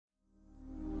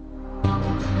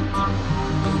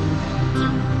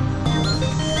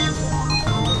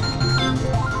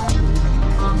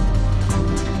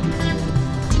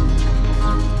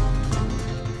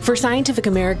For Scientific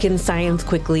American Science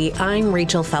Quickly, I'm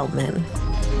Rachel Feltman.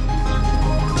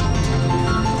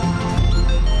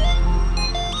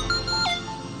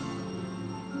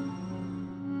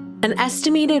 An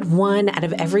estimated 1 out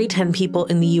of every 10 people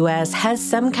in the U.S. has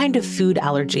some kind of food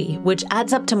allergy, which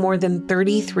adds up to more than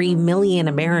 33 million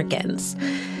Americans.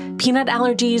 Peanut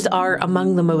allergies are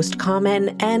among the most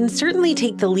common and certainly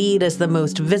take the lead as the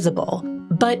most visible.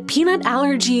 But peanut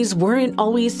allergies weren't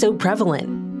always so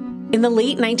prevalent. In the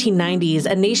late 1990s,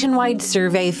 a nationwide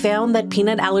survey found that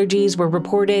peanut allergies were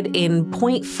reported in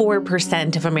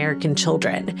 0.4% of American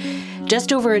children.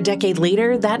 Just over a decade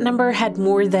later, that number had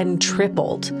more than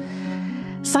tripled.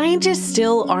 Scientists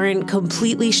still aren't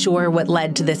completely sure what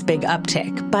led to this big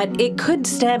uptick, but it could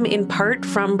stem in part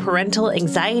from parental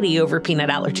anxiety over peanut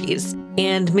allergies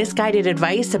and misguided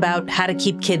advice about how to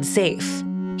keep kids safe.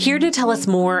 Here to tell us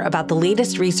more about the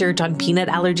latest research on peanut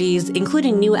allergies,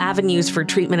 including new avenues for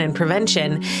treatment and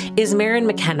prevention, is Maren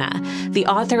McKenna, the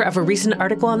author of a recent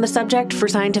article on the subject for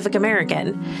Scientific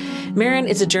American. Maren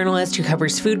is a journalist who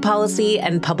covers food policy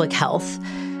and public health.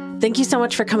 Thank you so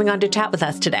much for coming on to chat with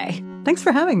us today. Thanks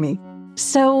for having me.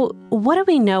 So, what do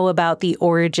we know about the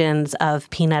origins of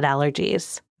peanut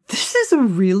allergies? This is a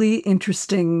really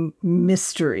interesting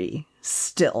mystery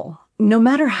still. No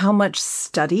matter how much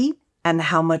study and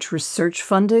how much research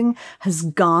funding has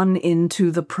gone into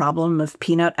the problem of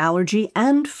peanut allergy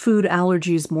and food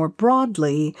allergies more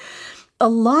broadly, a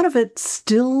lot of it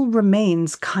still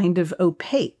remains kind of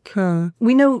opaque.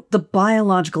 We know the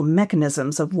biological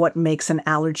mechanisms of what makes an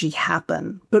allergy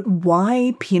happen, but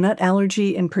why peanut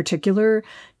allergy in particular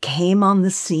came on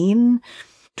the scene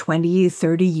 20,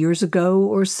 30 years ago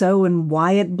or so, and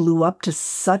why it blew up to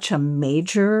such a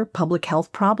major public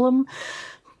health problem,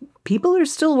 people are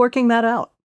still working that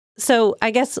out. So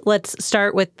I guess let's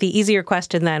start with the easier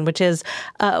question then, which is,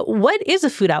 what is a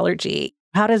food allergy?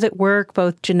 How does it work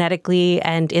both genetically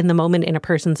and in the moment in a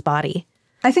person's body?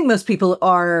 I think most people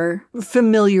are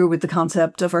familiar with the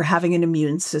concept of our having an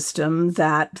immune system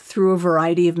that, through a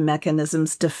variety of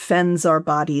mechanisms, defends our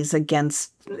bodies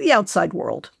against the outside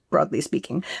world, broadly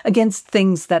speaking, against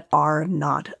things that are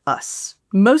not us.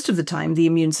 Most of the time, the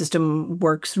immune system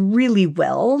works really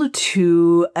well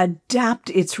to adapt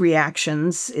its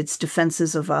reactions, its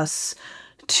defenses of us,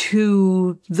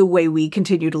 to the way we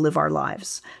continue to live our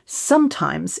lives.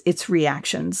 Sometimes its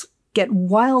reactions get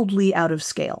wildly out of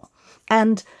scale.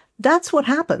 And that's what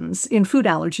happens in food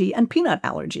allergy and peanut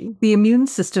allergy. The immune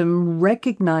system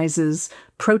recognizes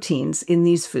proteins in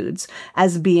these foods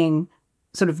as being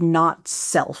sort of not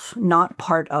self, not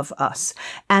part of us,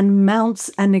 and mounts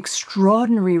an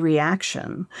extraordinary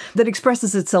reaction that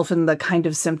expresses itself in the kind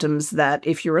of symptoms that,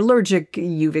 if you're allergic,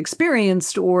 you've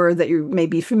experienced, or that you may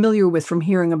be familiar with from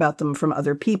hearing about them from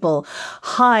other people.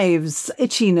 Hives,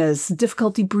 itchiness,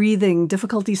 difficulty breathing,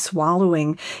 difficulty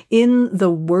swallowing. In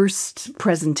the worst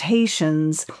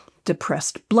presentations,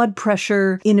 depressed blood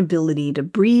pressure, inability to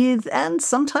breathe, and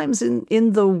sometimes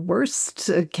in the worst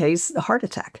case, a heart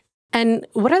attack. And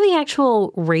what are the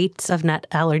actual rates of nut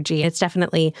allergy? It's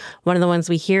definitely one of the ones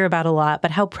we hear about a lot,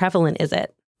 but how prevalent is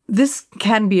it? This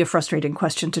can be a frustrating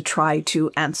question to try to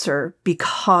answer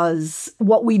because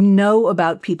what we know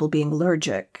about people being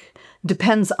allergic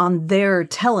depends on their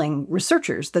telling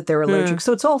researchers that they're allergic.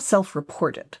 So it's all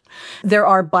self-reported. There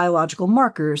are biological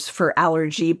markers for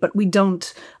allergy, but we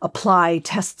don't apply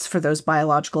tests for those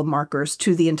biological markers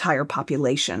to the entire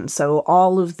population. So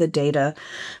all of the data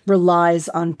relies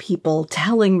on people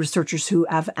telling researchers who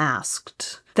have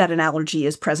asked that an allergy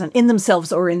is present in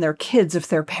themselves or in their kids if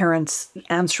they're parents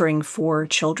answering for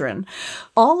children.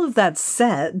 All of that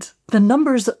said, the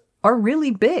numbers are really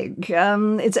big.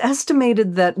 It's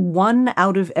estimated that 1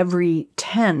 out of every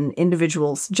 10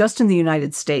 individuals just in the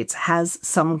United States has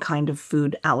some kind of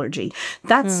food allergy.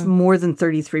 That's more than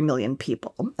 33 million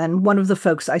people. And one of the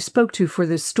folks I spoke to for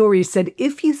this story said,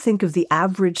 if you think of the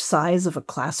average size of a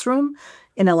classroom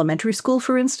in elementary school,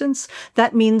 for instance,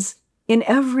 that means in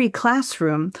every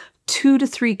classroom, 2 to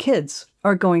 3 kids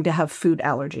are going to have food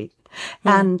allergy.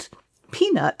 And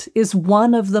peanut is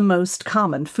one of the most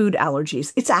common food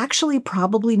allergies. It's actually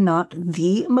probably not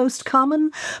the most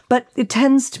common, but it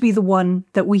tends to be the one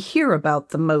that we hear about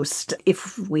the most.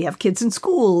 If we have kids in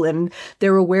school and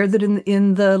they're aware that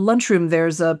in the lunchroom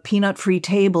there's a peanut-free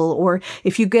table, or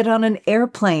if you get on an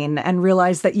airplane and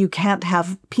realize that you can't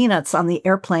have peanuts on the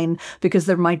airplane because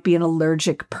there might be an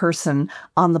allergic person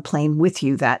on the plane with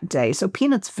you that day. So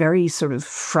peanuts very sort of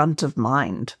front of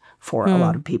mind for a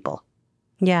lot of people.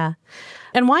 Yeah.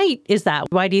 And why is that?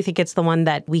 Why do you think it's the one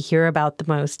that we hear about the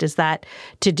most? Is that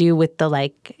to do with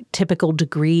the typical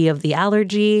degree of the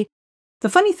allergy? The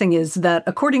funny thing is that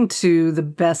according to the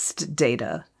best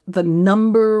data, the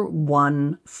number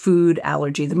one food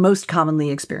allergy, the most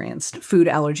commonly experienced food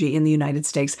allergy in the United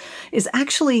States, is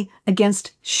actually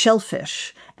against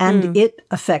shellfish. And it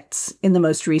affects, in the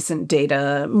most recent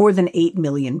data, more than 8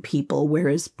 million people,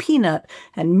 whereas peanut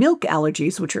and milk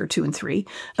allergies, which are 2 and 3,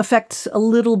 affect a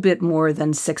little bit more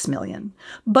than 6 million.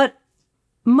 But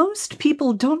most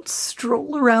people don't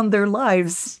stroll around their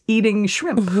lives eating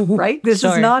shrimp, right? This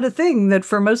is not a thing that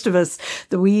for most of us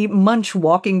that we munch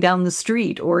walking down the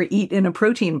street or eat in a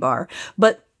protein bar.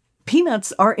 But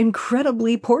peanuts are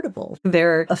incredibly portable.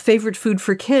 They're a favorite food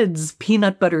for kids.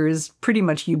 Peanut butter is pretty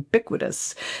much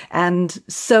ubiquitous. And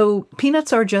so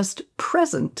peanuts are just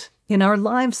present in our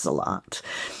lives a lot.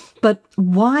 But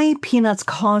why peanuts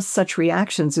cause such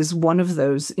reactions is one of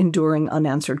those enduring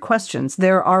unanswered questions.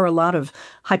 There are a lot of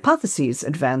hypotheses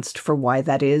advanced for why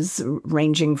that is,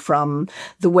 ranging from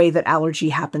the way that allergy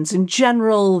happens in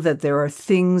general, that there are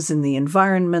things in the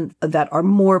environment that are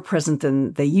more present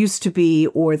than they used to be,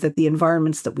 or that the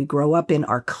environments that we grow up in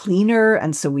are cleaner,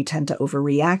 and so we tend to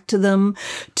overreact to them,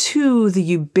 to the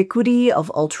ubiquity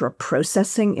of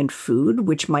ultra-processing in food,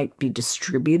 which might be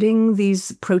distributing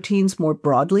these proteins more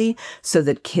broadly, so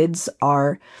that kids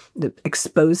are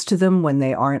exposed to them when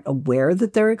they aren't aware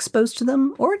that they're exposed to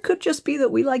them. Or it could just be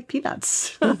that we like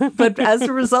peanuts. But as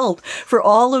a result, for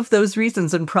all of those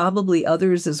reasons, and probably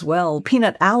others as well,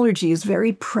 peanut allergy is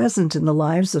very present in the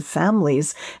lives of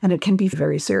families, and it can be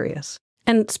very serious.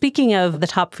 And speaking of the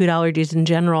top food allergies in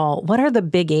general, what are the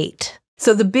big 8?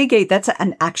 So the big 8, that's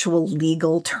an actual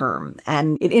legal term,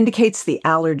 and it indicates the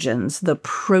allergens, the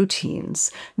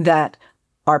proteins that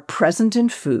are present in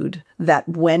food that,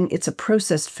 when it's a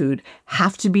processed food,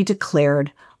 have to be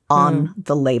declared on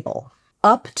the label.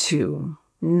 Up to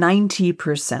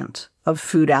 90% of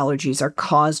food allergies are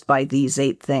caused by these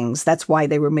 8 things. That's why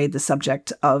they were made the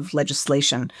subject of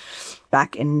legislation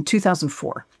back in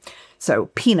 2004.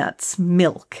 So peanuts,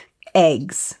 milk,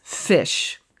 eggs,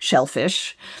 fish,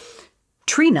 shellfish,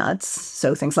 tree nuts,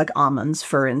 so things like almonds,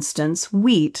 for instance,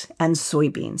 wheat, and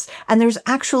soybeans. And there's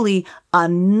actually a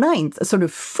 9th, a sort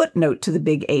of footnote to the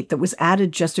big 8 that was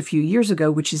added just a few years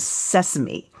ago, which is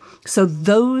sesame. So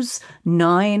those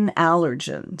 9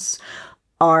 allergens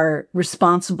are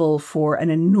responsible for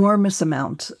an enormous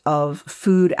amount of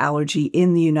food allergy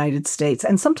in the United States.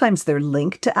 And sometimes they're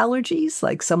linked to allergies,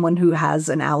 like someone who has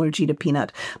an allergy to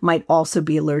peanut might also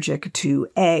be allergic to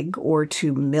egg or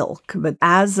to milk. But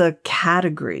as a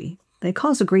category, they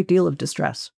cause a great deal of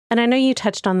distress. And I know you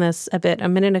touched on this a bit a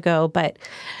minute ago, but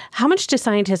how much do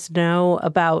scientists know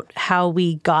about how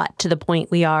we got to the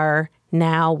point we are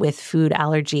now with food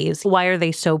allergies? Why are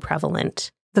they so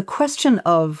prevalent? The question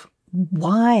of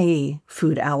why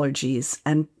food allergies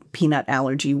and peanut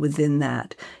allergy within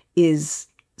that is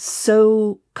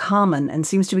so common and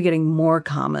seems to be getting more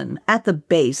common at the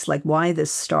base, like why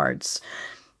this starts,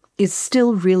 is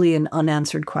still really an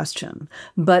unanswered question.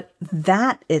 But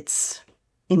that it's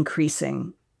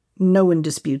increasing, no one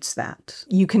disputes that.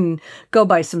 You can go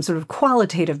by some sort of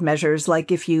qualitative measures,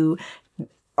 like if you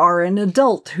are an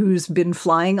adult who's been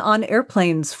flying on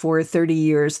airplanes for 30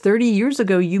 years. 30 years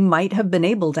ago, you might have been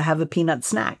able to have a peanut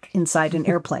snack inside an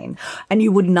airplane. And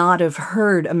you would not have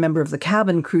heard a member of the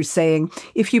cabin crew saying,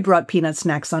 if you brought peanut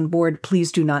snacks on board,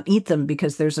 please do not eat them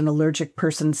because there's an allergic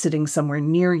person sitting somewhere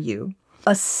near you.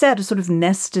 A sort of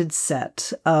nested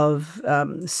set of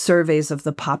surveys of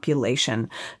the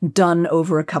population done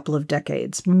over a couple of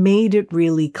decades made it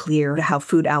really clear how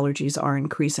food allergies are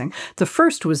increasing. The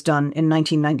first was done in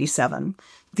 1997.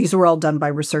 These were all done by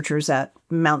researchers at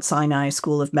Mount Sinai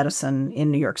School of Medicine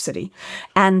in New York City.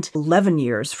 And 11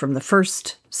 years from the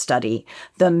first study,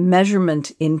 the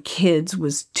measurement in kids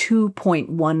was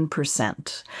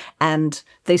 2.1%. And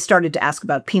they started to ask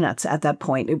about peanuts at that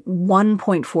point.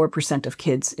 1.4% of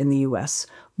kids in the U.S.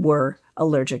 were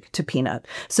allergic to peanut.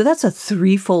 So that's a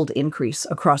 3-fold increase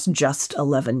across just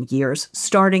 11 years,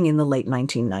 starting in the late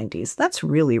 1990s. That's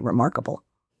really remarkable.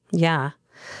 Yeah.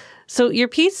 So your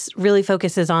piece really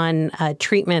focuses on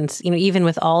treatments, even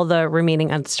with all the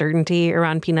remaining uncertainty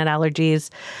around peanut allergies.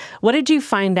 What did you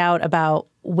find out about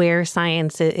where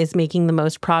science is making the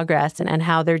most progress and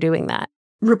how they're doing that?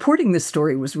 Reporting this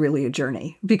story was really a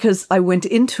journey because I went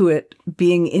into it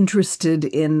being interested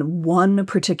in one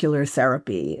particular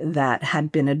therapy that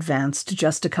had been advanced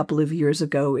just a couple of years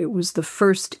ago. It was the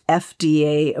first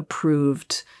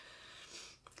FDA-approved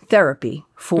therapy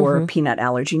for peanut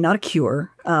allergy, not a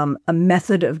cure, a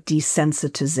method of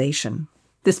desensitization.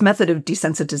 This method of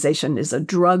desensitization is a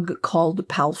drug called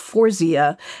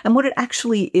Palforzia, and what it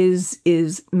actually is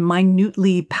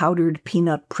minutely powdered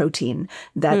peanut protein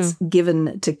that's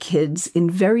given to kids in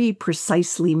very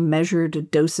precisely measured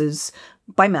doses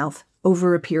by mouth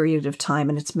over a period of time,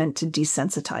 and it's meant to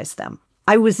desensitize them.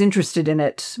 I was interested in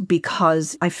it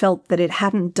because I felt that it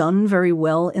hadn't done very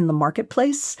well in the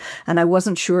marketplace, and I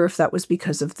wasn't sure if that was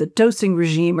because of the dosing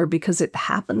regime or because it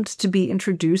happened to be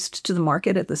introduced to the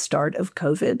market at the start of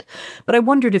COVID. But I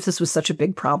wondered if this was such a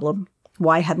big problem.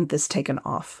 Why hadn't this taken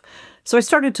off? So I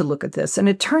started to look at this, and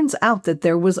it turns out that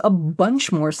there was a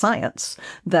bunch more science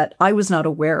that I was not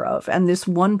aware of. And this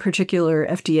one particular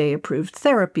FDA-approved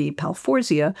therapy,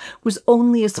 Palforzia, was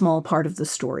only a small part of the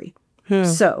story.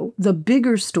 So the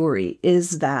bigger story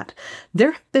is that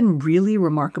there have been really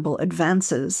remarkable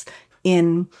advances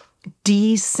in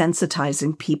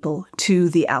desensitizing people to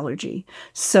the allergy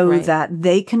so that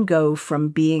they can go from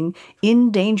being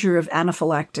in danger of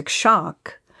anaphylactic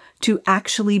shock to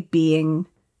actually being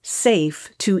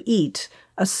safe to eat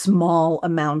a small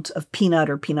amount of peanut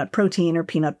or peanut protein or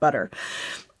peanut butter.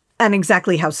 And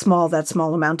exactly how small that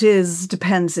small amount is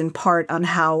depends in part on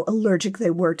how allergic they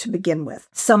were to begin with.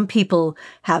 Some people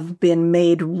have been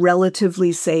made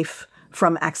relatively safe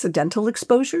from accidental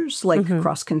exposures, like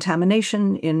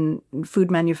cross-contamination in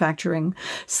food manufacturing.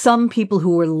 Some people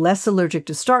who were less allergic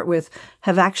to start with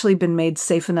have actually been made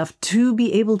safe enough to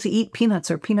be able to eat peanuts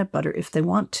or peanut butter if they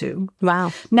want to.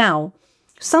 Wow. Now,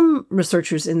 some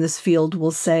researchers in this field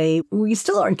will say, we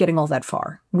still aren't getting all that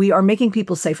far. We are making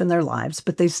people safe in their lives,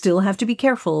 but they still have to be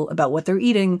careful about what they're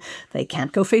eating. They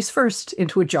can't go face first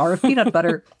into a jar of peanut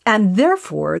butter. And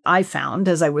therefore, I found,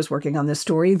 as I was working on this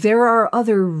story, there are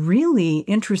other really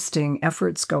interesting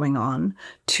efforts going on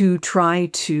to try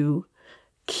to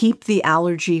keep the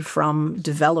allergy from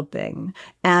developing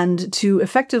and to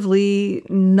effectively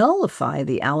nullify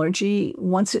the allergy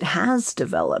once it has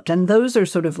developed. And those are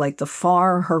sort of like the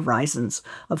far horizons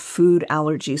of food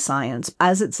allergy science.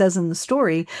 As it says in the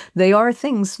story, they are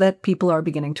things that people are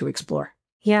beginning to explore.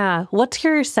 Yeah. What's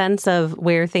your sense of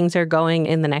where things are going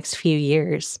in the next few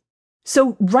years?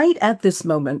 So right at this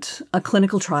moment, a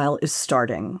clinical trial is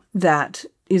starting that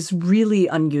is really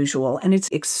unusual, and it's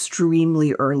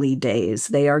extremely early days.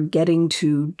 They are getting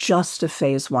to just a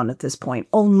phase 1 at this point.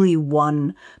 Only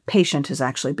one patient has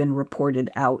actually been reported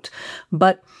out.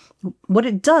 But what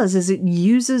it does is it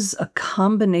uses a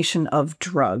combination of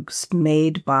drugs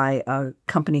made by a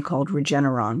company called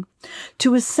Regeneron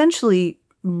to essentially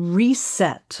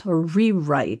reset or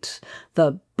rewrite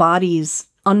the body's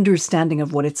understanding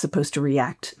of what it's supposed to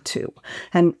react to.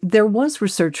 And there was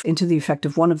research into the effect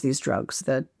of one of these drugs.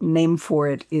 The name for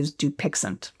it is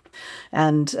Dupixent.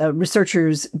 And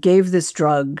researchers gave this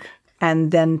drug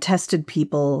and then tested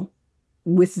people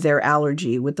with their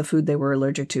allergy, with the food they were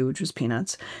allergic to, which was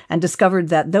peanuts, and discovered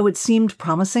that though it seemed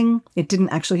promising, it didn't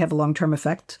actually have a long-term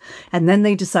effect. And then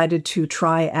they decided to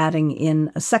try adding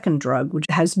in a second drug, which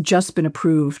has just been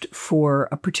approved for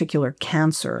a particular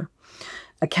cancer.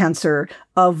 A cancer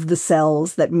of the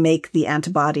cells that make the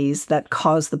antibodies that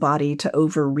cause the body to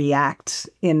overreact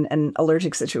in an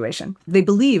allergic situation. They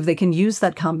believe they can use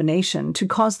that combination to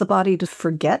cause the body to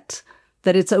forget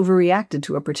that it's overreacted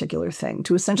to a particular thing,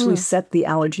 to essentially set the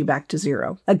allergy back to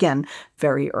zero. Again,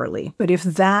 very early. But if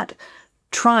that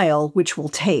trial, which will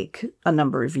take a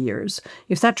number of years,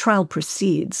 if that trial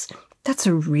proceeds, that's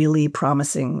a really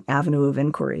promising avenue of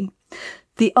inquiry.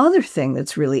 The other thing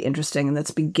that's really interesting and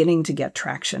that's beginning to get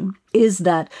traction is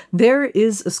that there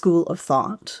is a school of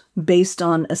thought based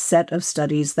on a set of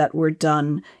studies that were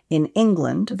done in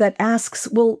England that asks,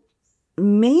 well,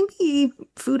 maybe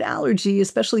food allergy,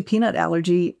 especially peanut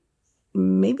allergy,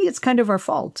 maybe it's kind of our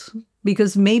fault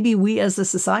because maybe we as a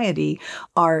society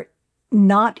are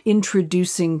not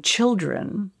introducing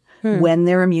children when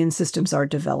their immune systems are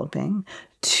developing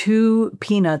to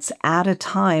peanuts at a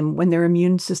time when their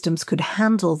immune systems could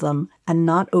handle them and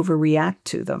not overreact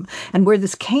to them. And where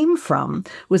this came from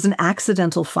was an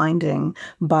accidental finding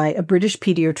by a British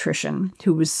pediatrician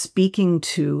who was speaking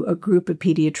to a group of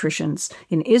pediatricians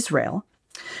in Israel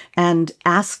and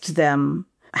asked them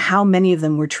how many of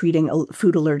them were treating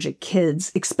food allergic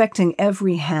kids, expecting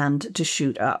every hand to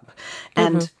shoot up.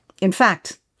 And in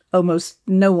fact, almost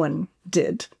no one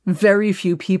did. Very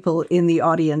few people in the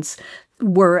audience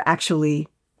were actually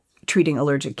treating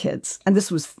allergic kids. And this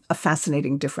was a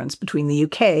fascinating difference between the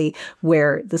UK,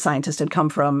 where the scientist had come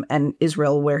from, and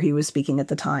Israel, where he was speaking at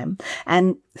the time.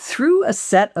 And through a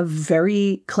set of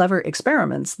very clever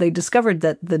experiments, they discovered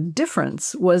that the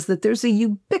difference was that there's a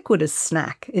ubiquitous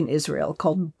snack in Israel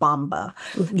called bamba.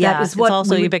 Yeah, that is what it's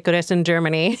also ubiquitous in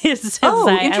Germany. Interesting.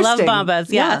 I love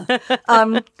bambas. Yeah.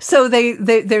 So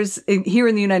there's here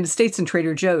in the United States in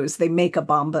Trader Joe's, they make a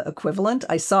bamba equivalent.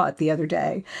 I saw it the other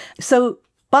day. So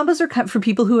bambas are, for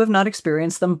people who have not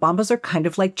experienced them, bambas are kind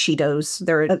of like Cheetos.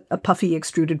 They're a puffy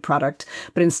extruded product,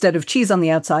 but instead of cheese on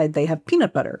the outside, they have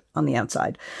peanut butter on the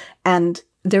outside. And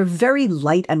they're very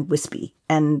light and wispy,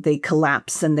 and they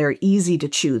collapse, and they're easy to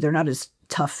chew. They're not as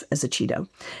tough as a Cheeto.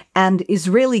 And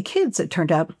Israeli kids, it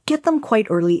turned out, get them quite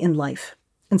early in life.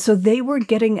 And so they were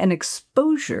getting an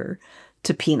exposure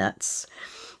to peanuts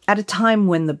at a time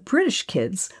when the British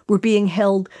kids were being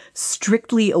held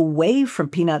strictly away from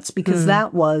peanuts because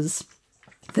that was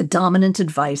the dominant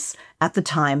advice at the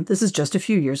time. This is just a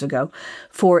few years ago.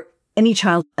 For any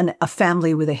child and a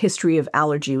family with a history of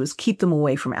allergy was keep them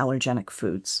away from allergenic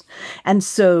foods. And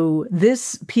so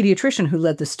this pediatrician who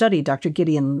led the study, Dr.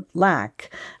 Gideon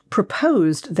Lack,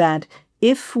 proposed that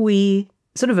if we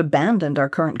sort of abandoned our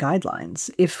current guidelines,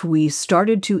 if we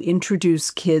started to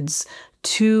introduce kids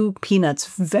to peanuts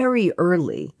very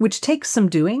early, which takes some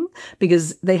doing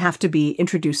because they have to be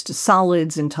introduced to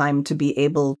solids in time to be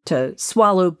able to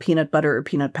swallow peanut butter or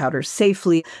peanut powder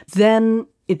safely, then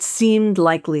it seemed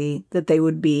likely that they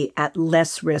would be at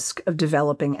less risk of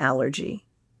developing allergy.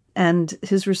 And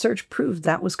his research proved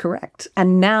that was correct.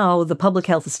 And now the public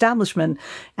health establishment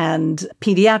and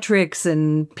pediatrics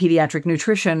and pediatric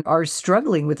nutrition are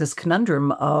struggling with this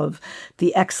conundrum of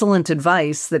the excellent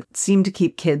advice that seemed to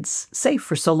keep kids safe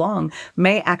for so long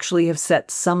may actually have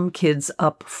set some kids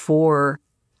up for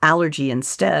allergy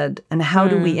instead. And how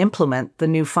do we implement the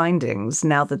new findings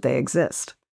now that they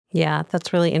exist? Yeah,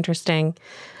 that's really interesting.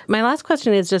 My last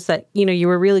question is just that, you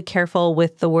were really careful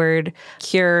with the word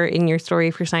cure in your story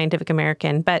for Scientific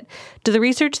American, but do the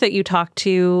research that you talked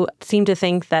to seem to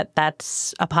think that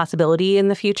that's a possibility in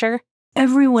the future?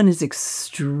 Everyone is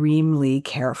extremely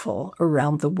careful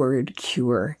around the word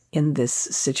cure in this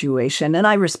situation, and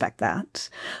I respect that.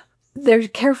 They're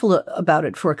careful about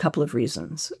it for a couple of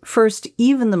reasons. First,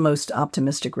 even the most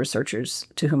optimistic researchers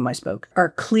to whom I spoke are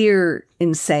clear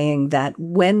in saying that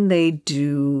when they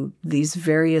do these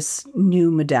various new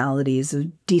modalities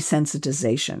of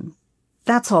desensitization,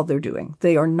 that's all they're doing.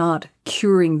 They are not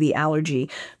curing the allergy,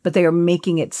 but they are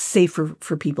making it safer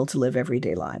for people to live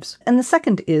everyday lives. And the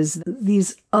second is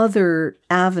these other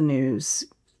avenues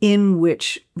in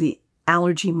which the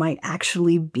allergy might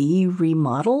actually be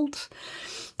remodeled.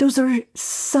 Those are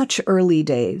such early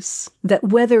days that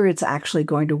whether it's actually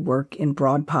going to work in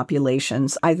broad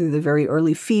populations, either the very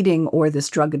early feeding or this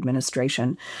drug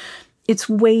administration, it's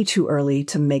way too early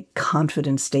to make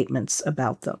confident statements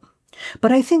about them.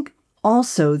 But I think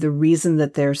also the reason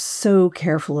that they're so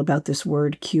careful about this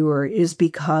word cure is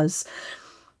because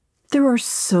there are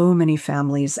so many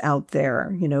families out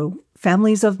there,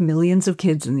 families of millions of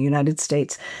kids in the United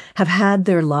States have had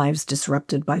their lives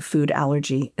disrupted by food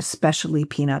allergy, especially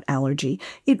peanut allergy.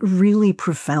 It really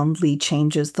profoundly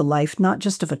changes the life, not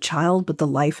just of a child, but the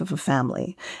life of a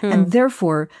family. And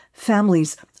therefore,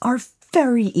 families are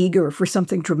very eager for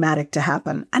something dramatic to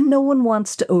happen, and no one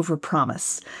wants to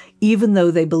overpromise. Even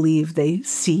though they believe they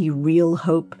see real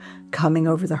hope coming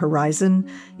over the horizon,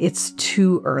 it's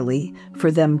too early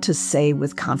for them to say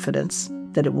with confidence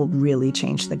that it will really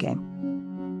change the game.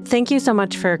 Thank you so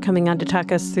much for coming on to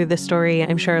talk us through this story.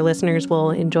 I'm sure our listeners will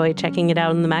enjoy checking it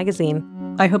out in the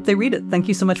magazine. I hope they read it. Thank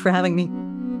you so much for having me.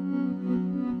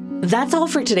 That's all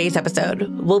for today's episode.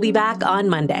 We'll be back on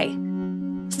Monday.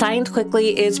 Science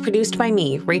Quickly is produced by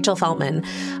me, Rachel Feltman,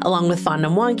 along with Fonda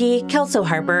Mwangi, Kelso,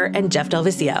 Harper, and Jeff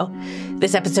DelViscio.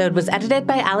 This episode was edited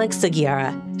by Alex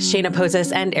Sugiura. Shayna,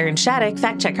 Posses, and Aaron Shattuck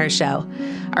fact-check our show.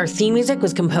 Our theme music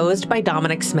was composed by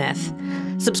Dominic Smith.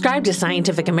 Subscribe to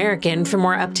Scientific American for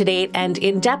more up-to-date and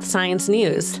in-depth science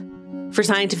news. For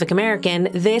Scientific American,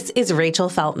 this is Rachel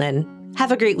Feltman.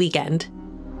 Have a great weekend.